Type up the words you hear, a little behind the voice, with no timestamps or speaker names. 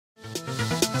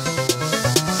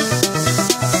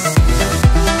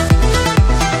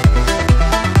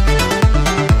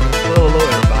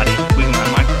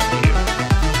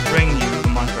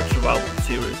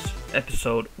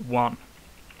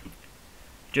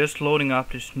just loading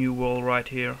up this new world right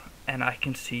here, and I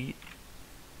can see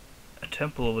a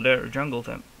temple over there, a jungle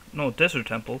temple, no, desert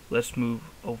temple. Let's move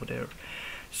over there.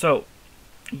 So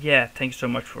yeah, thank you so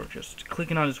much for just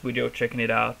clicking on this video, checking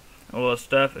it out, all that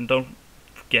stuff, and don't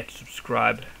forget to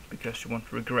subscribe because you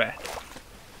won't regret.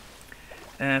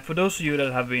 For those of you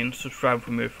that have been subscribing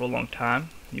for me for a long time,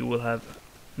 you will have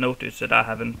noticed that I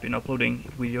haven't been uploading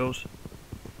videos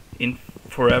in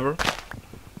forever,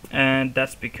 and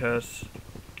that's because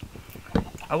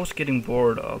I was getting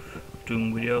bored of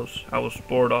doing videos. I was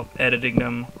bored of editing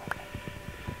them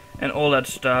and all that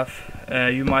stuff.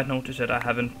 You might notice that I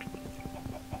haven't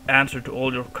answered to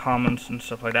all your comments and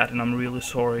stuff like that, and I'm really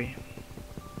sorry.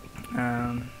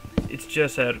 It's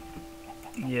just that,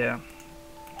 yeah,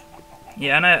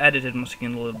 and I edited my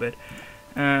skin a little bit.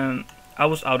 I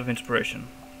was out of inspiration,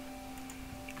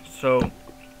 so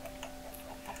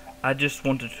I just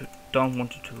don't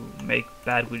want to make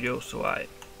bad videos.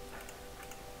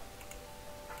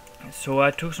 So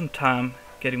I took some time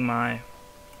getting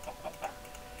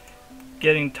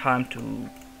time to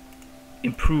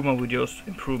improve my videos,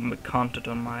 improve my content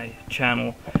on my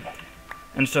channel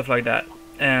and stuff like that.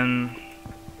 And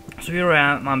so here I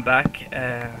am, I'm back.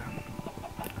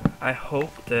 I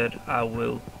hope that I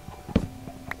will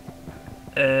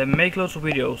make lots of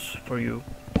videos for you.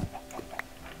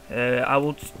 I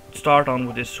will start on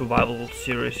with this survival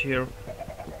series here.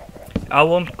 I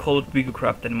won't call it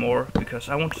Viggoman anymore because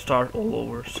I want to start all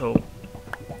over. So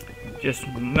just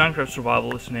Minecraft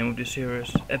Survival is the name of this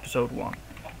series, episode 1.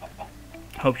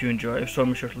 Hope you enjoy. If so,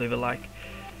 make sure to leave a like.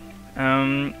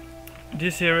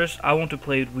 This series I want to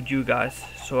play it with you guys,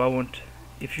 so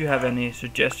if you have any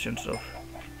suggestions of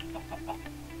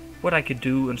what I could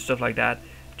do and stuff like that,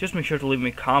 just make sure to leave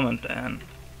me a comment. And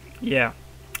yeah,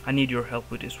 I need your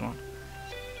help with this one.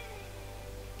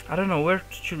 I don't know, where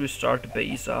should we start the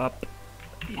base up?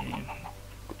 Yeah.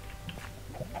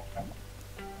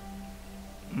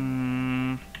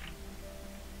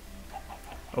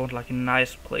 I want like a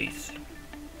nice place.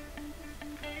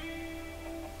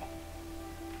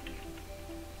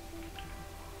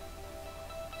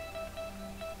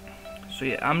 So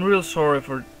yeah, I'm real sorry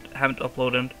for haven't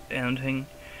uploaded anything.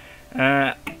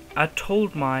 I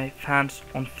told my fans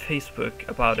on Facebook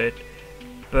about it,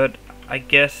 but I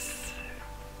guess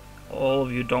all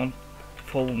of you don't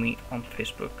follow me on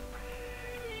Facebook.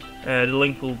 The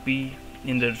link will be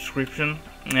in the description,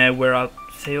 where I'll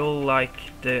say all like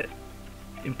the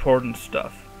important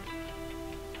stuff.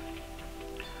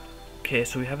 Okay,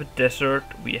 so we have a desert,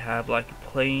 we have like a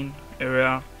plain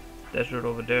area, desert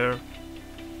over there.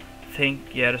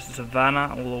 Yeah, there's a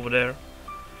savanna all over there.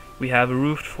 We have a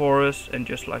roofed forest and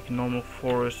just like a normal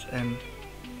forest, and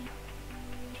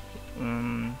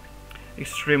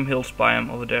extreme hills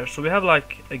biome over there. So we have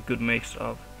like a good mix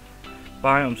of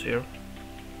biomes here.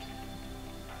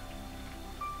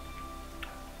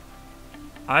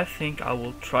 I think I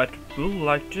will try to build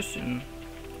like just in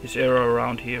this area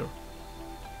around here.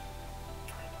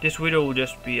 This video will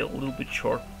just be a little bit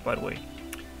short, by the way,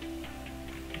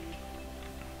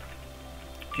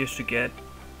 just to get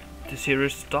the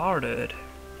series started.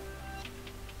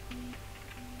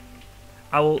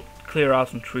 I will clear out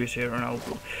some trees here and I'll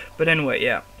go. But anyway,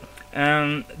 yeah.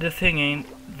 The thing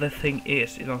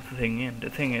is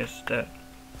that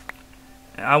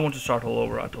I want to start all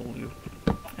over. I told you.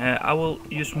 I will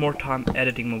use more time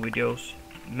editing my videos,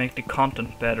 make the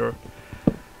content better.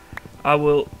 I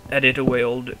will edit away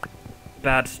all the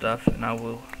bad stuff, and I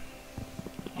will,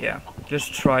 yeah,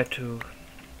 just try to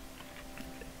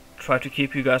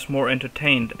keep you guys more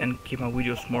entertained and keep my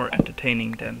videos more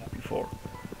entertaining than before.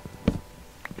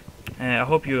 I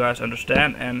hope you guys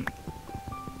understand, and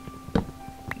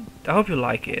I hope you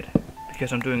like it,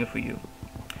 because I'm doing it for you.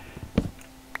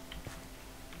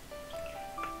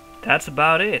 That's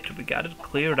about it. We got it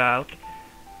cleared out.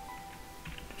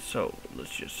 So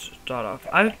let's just start off.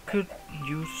 I could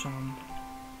use some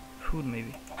food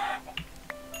maybe.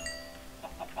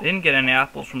 Didn't get any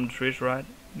apples from the trees, right?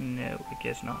 No, I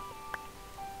guess not.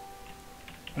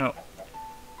 No.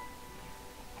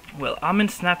 Well, I'm in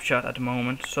Snapchat at the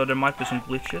moment, so there might be some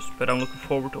glitches, but I'm looking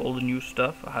forward to all the new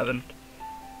stuff. I haven't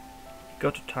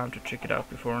got the time to check it out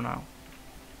before now.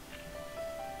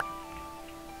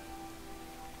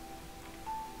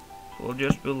 So we'll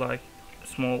just build like a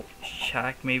small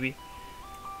shack maybe.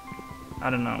 I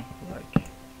don't know, like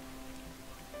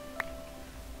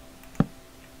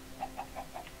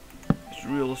it's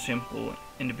real simple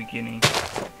in the beginning,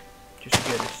 just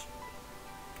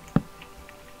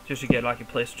to get like a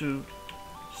place to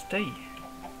stay.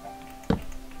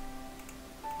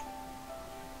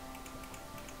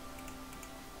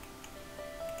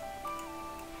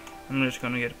 I'm just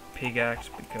gonna get a pickaxe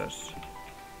because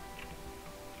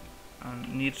I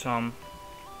need some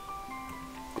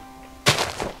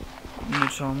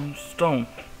stone.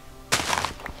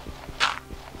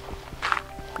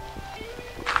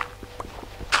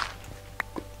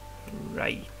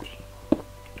 Right.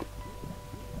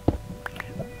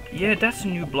 Yeah, that's a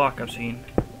new block I've seen.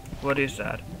 What is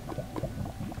that?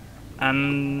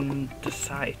 And the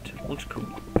site looks cool.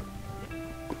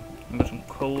 I've got some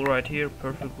coal right here,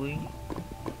 perfectly.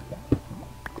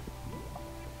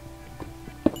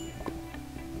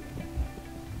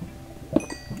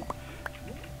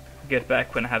 Get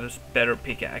back when I have this better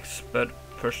pickaxe, but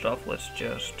first off, let's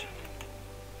just...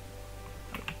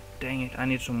 Dang it, I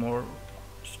need some more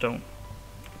stone.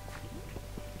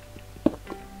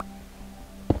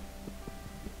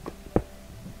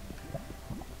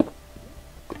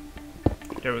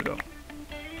 There we go.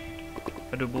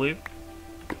 I do believe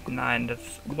 9,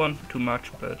 that's one too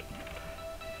much, but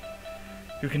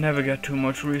you can never get too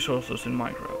much resources in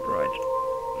Minecraft, right?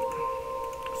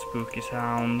 Spooky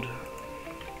sound.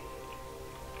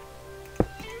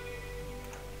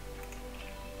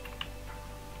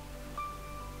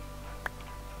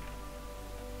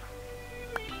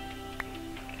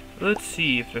 Let's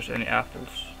see if there's any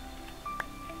apples.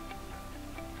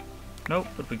 Nope,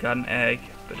 but we got an egg,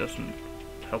 but it doesn't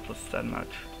help us that much.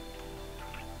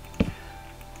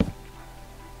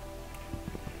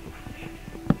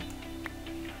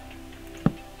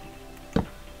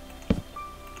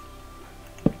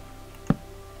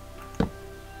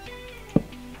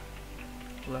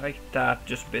 Like that,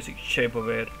 just basic shape of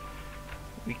it.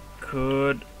 We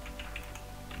could...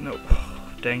 Nope,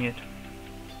 dang it.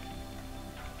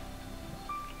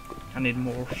 I need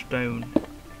more stone.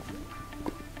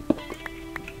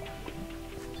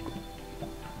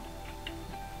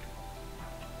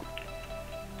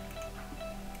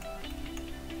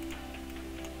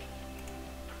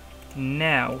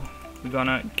 Now we're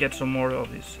gonna get some more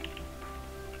of this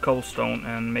cobblestone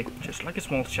and make just like a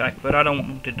small shack, but I don't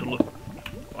want it to look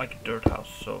like a dirt house,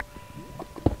 so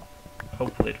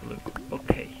hopefully it will look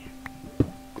okay.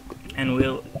 And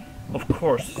we'll, of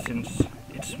course, since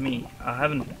it's me, I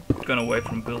haven't gone away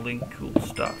from building cool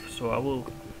stuff, so I will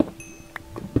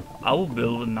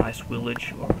build a nice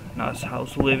village or nice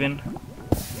house to live in.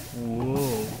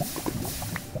 Whoa,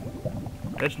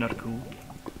 that's not cool.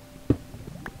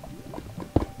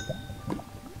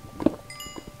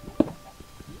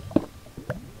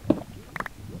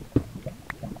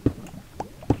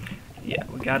 Yeah,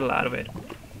 we got a lot of it.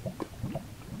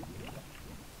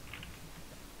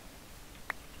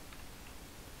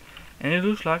 And it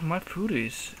looks like my food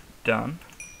is done.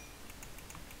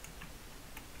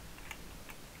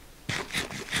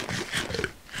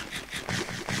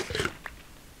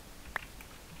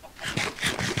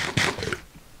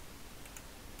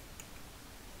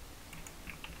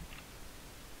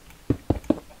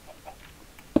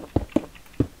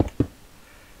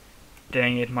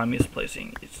 Dang it, my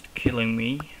misplacing is killing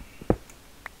me.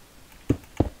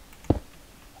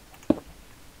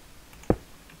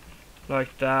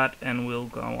 Like that, and we'll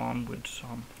go on with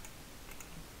some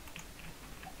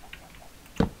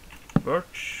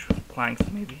birch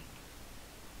planks maybe.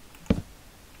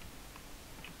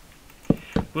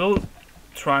 We'll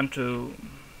try to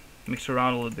mix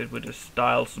around a little bit with the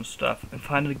styles and stuff and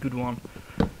find a good one.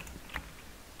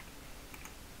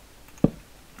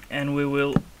 And we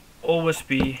will always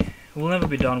be, we'll never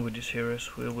be done with this series.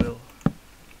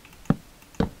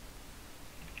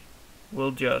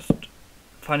 We'll just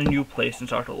find a new place and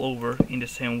start all over in the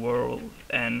same world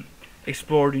and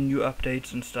explore the new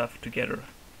updates and stuff together.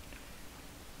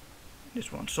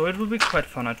 This one, so it will be quite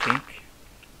fun, I think.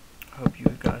 I hope you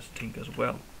guys think as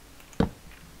well.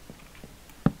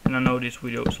 And I know this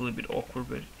video is a little bit awkward,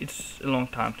 but it's a long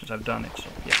time since I've done it, so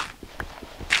yeah.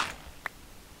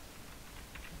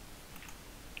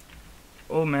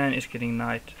 Oh man, it's getting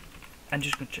night. I'm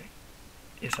just gonna check.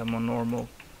 Yes, I'm on normal.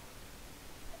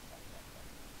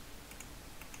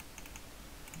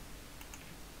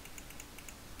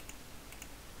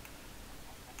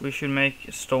 We should make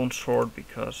a stone sword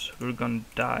because we're gonna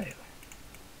die.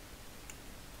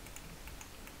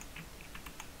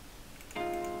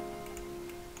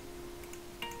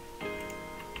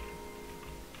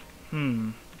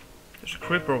 There's a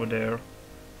creeper over there,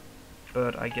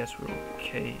 but I guess we're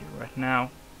okay right now.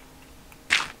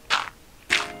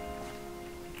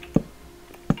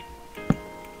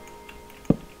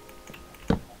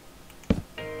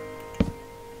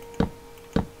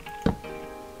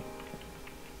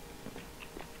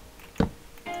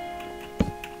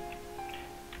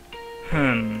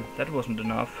 That wasn't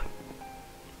enough.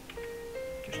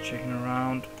 Just Just checking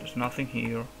around. There's nothing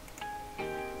here.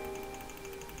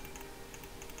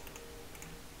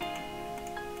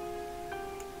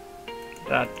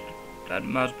 That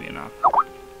must be enough.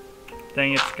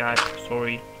 Dang it, guys.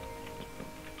 Sorry.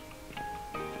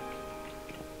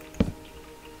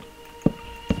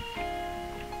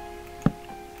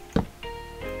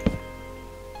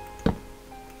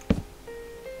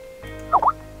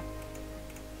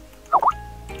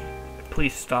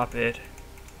 Please stop it.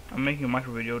 I'm making a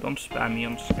micro video. Don't spam me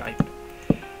on Skype.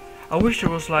 I wish there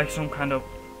was like some kind of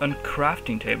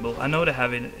uncrafting table. I know they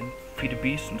have it in Feed the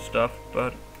Beast and stuff,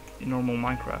 but in normal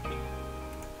Minecraft.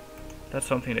 That's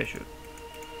something they should.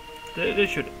 They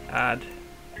should add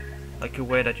like a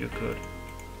way that you could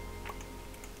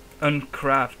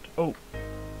uncraft. Oh,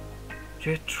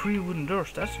 you get 3 wooden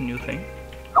doors. That's a new thing.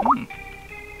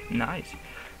 Nice.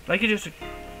 Like you just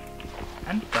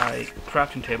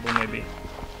anti-crafting table maybe.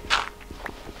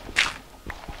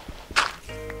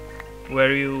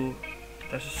 Where you...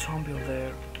 There's a zombie over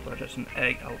there, but there's an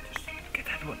egg. I'll just get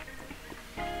that one.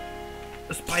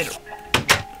 A spider.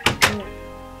 Oh,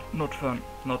 not fun,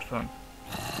 not fun.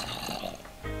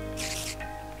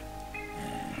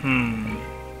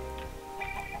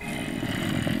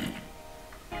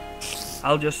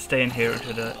 I'll just stay in here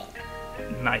until the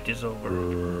night is over.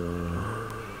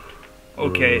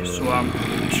 Okay, so I'm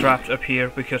trapped up here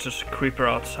because there's a creeper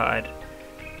outside.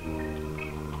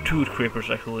 2 creepers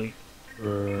actually.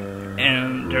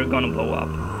 And they're gonna blow up.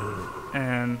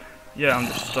 And yeah, I'm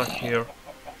just stuck here.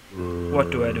 What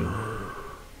do I do?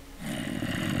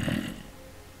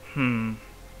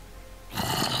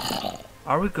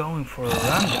 Are we going for a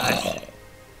run, guys?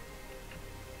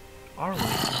 Are we?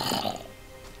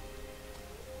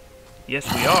 Yes,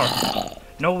 we are.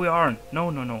 No, we aren't. No,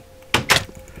 no, no.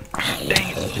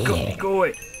 Dang it! Go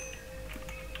away!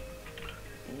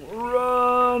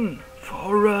 Run!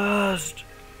 Forest!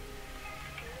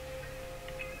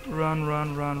 Run,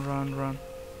 run, run, run, run.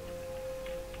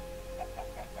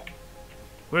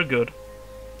 We're good.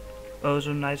 Those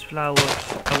are nice flowers.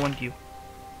 I want you.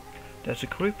 There's a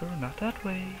creeper, not that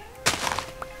way.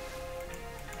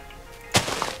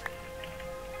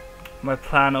 My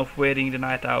plan of waiting the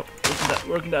night out wasn't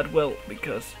working that well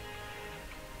because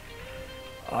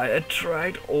I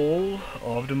attract all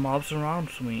of the mobs around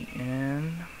me,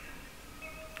 and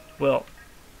well,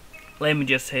 let me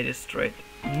just say this straight.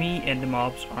 Me and the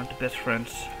mobs aren't the best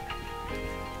friends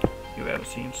you've ever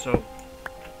seen, so...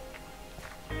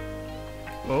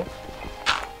 Well,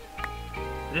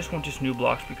 I just want these new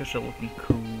blocks because they're looking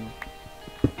cool.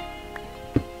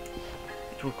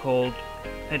 It were called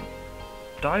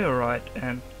diorite,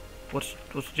 and what's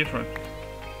different?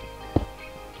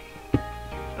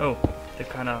 Oh, they're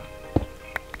kinda...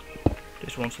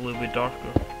 This one's a little bit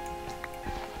darker.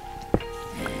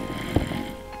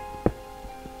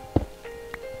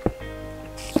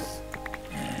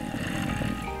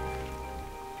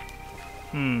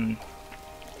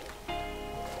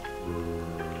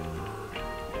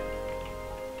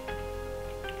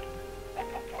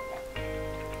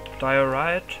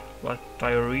 Diorite, what,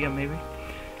 diarrhea maybe?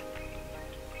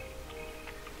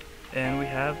 And we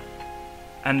have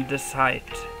andesite,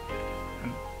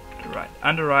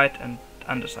 andesite and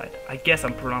andesite. I guess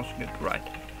I'm pronouncing it right.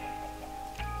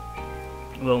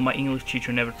 Well, my English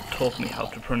teacher never taught me how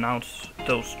to pronounce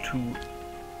those 2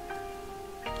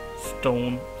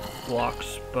 stone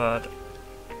blocks, but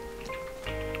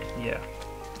yeah.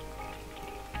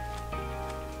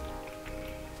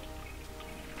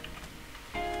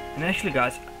 And actually,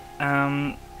 guys,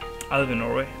 I live in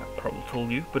Norway. I probably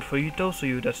told you, but for you, those of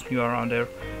you that's new around there,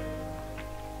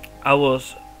 I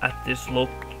was at this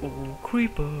local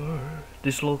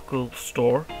this local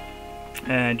store,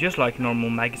 and just like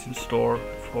normal magazine store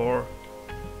for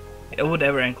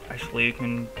whatever. Actually, you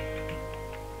can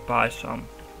buy some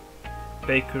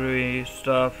bakery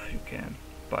stuff. You can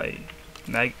buy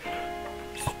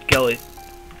skelly.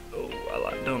 Oh,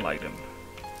 I don't like them.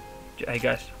 Hey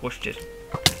guys, watch this.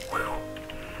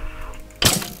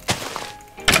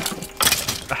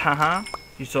 Haha,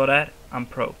 you saw that? I'm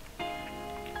pro.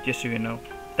 Just so you know.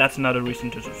 That's another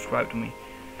reason to subscribe to me.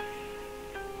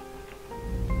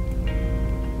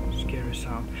 Scary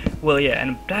sound. Well, yeah,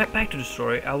 and back to the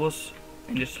story. I was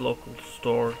in this local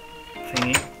store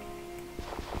thingy.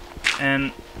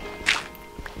 And,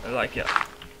 like, yeah,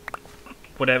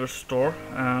 whatever store.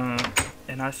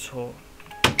 And I saw...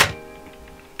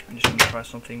 I'm just gonna try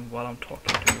something while I'm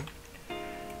talking to you.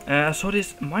 I saw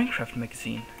this Minecraft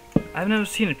magazine. I've never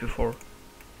seen it before.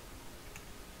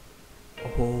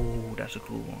 Oh, that's a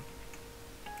cool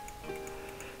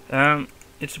one.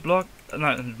 It's a blog,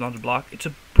 not a blog, it's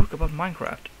a book about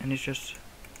Minecraft, and it's just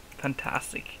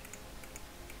fantastic.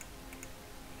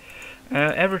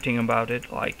 Everything about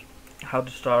it, like how to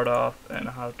start off and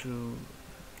how to,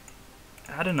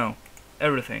 I don't know,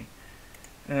 everything.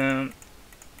 And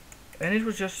it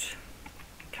was just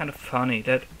kind of funny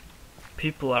that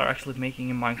people are actually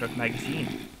making a Minecraft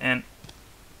magazine. And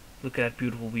look at that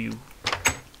beautiful view.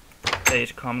 Day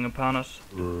is coming upon us.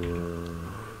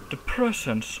 The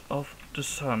presence of the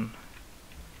sun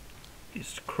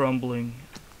is crumbling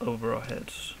over our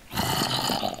heads.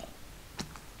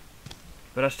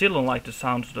 But I still don't like the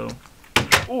sounds though.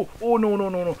 Oh, oh no no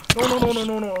no no no no no no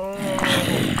no no no.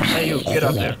 Hey you, get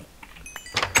up there.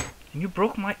 And you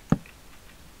broke my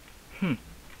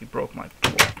you broke my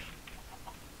torch.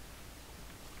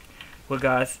 Well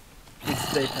guys,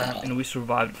 it's daytime and we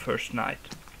survived the first night.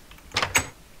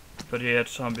 But yeah,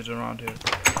 zombies around here.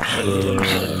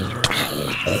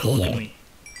 Hold me.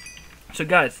 So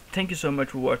guys, thank you so much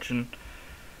for watching.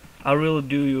 I really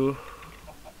do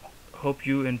hope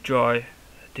you enjoy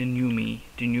the new me,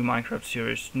 the new Minecraft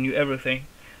series, the new everything.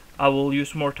 I will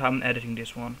use more time in editing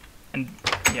this one. And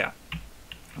yeah,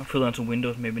 I'll fill in some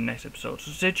windows maybe next episode.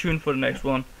 So stay tuned for the next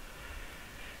one.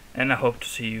 And I hope to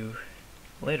see you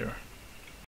later.